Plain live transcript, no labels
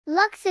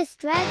Luxus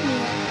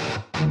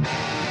Dragmir.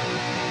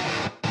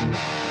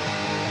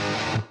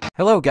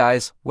 Hello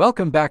guys,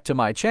 welcome back to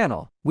my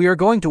channel. We are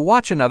going to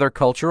watch another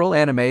cultural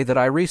anime that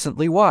I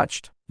recently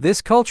watched.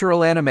 This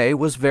cultural anime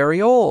was very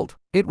old.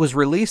 It was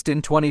released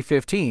in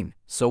 2015,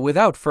 so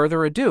without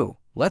further ado,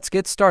 let's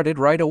get started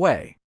right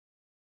away.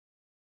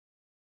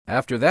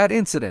 After that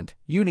incident,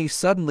 Yuni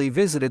suddenly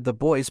visited the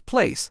boy's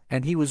place,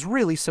 and he was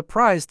really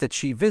surprised that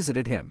she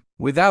visited him.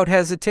 Without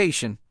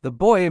hesitation, the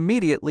boy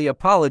immediately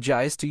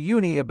apologized to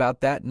Yuni about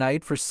that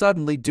night for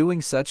suddenly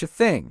doing such a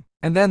thing.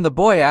 And then the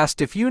boy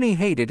asked if Yuni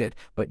hated it,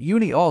 but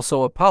Yuni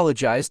also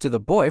apologized to the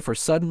boy for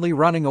suddenly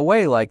running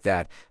away like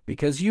that,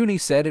 because Yuni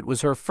said it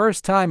was her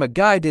first time a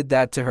guy did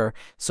that to her,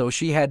 so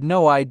she had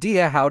no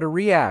idea how to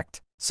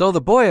react. So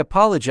the boy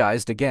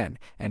apologized again,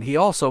 and he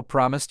also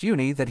promised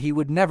Yuni that he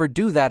would never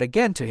do that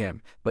again to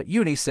him, but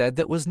Yuni said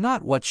that was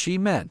not what she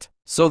meant.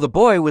 So the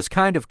boy was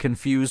kind of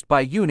confused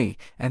by Yuni,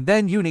 and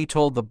then Yuni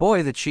told the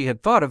boy that she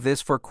had thought of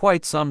this for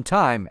quite some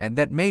time and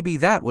that maybe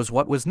that was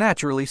what was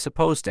naturally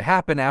supposed to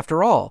happen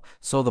after all.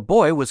 So the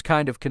boy was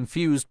kind of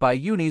confused by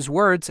Yuni's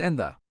words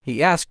and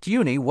he asked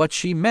Yuni what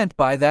she meant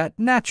by that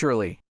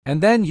naturally.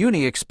 And then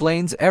Yuni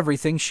explains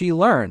everything she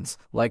learns,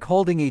 like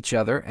holding each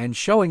other and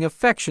showing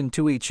affection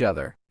to each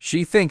other.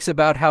 She thinks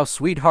about how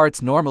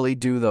sweethearts normally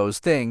do those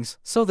things,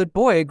 so that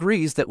boy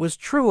agrees that was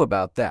true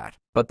about that.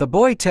 But the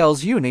boy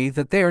tells Yuni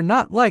that they are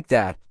not like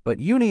that, but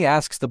Yuni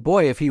asks the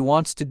boy if he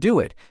wants to do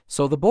it,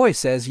 so the boy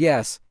says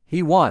yes,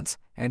 he wants,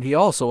 and he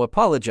also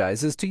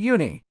apologizes to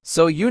Yuni.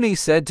 So Yuni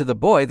said to the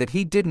boy that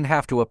he didn't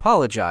have to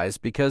apologize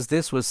because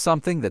this was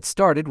something that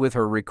started with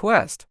her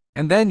request.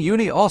 And then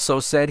Yuni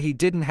also said he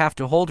didn't have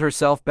to hold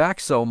herself back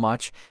so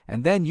much,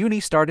 and then Yuni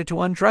started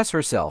to undress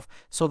herself,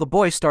 so the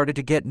boy started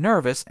to get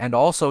nervous and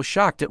also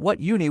shocked at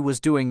what Yuni was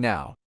doing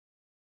now.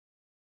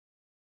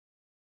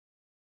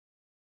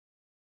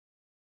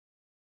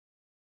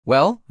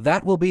 Well,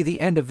 that will be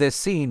the end of this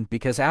scene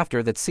because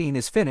after that scene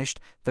is finished,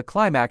 the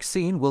climax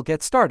scene will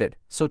get started,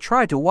 so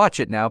try to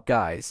watch it now,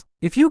 guys.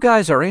 If you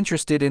guys are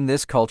interested in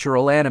this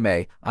cultural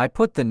anime, I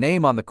put the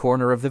name on the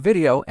corner of the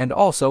video and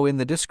also in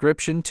the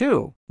description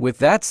too. With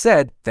that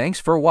said, thanks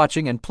for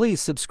watching and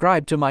please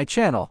subscribe to my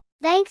channel.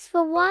 Thanks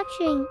for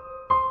watching.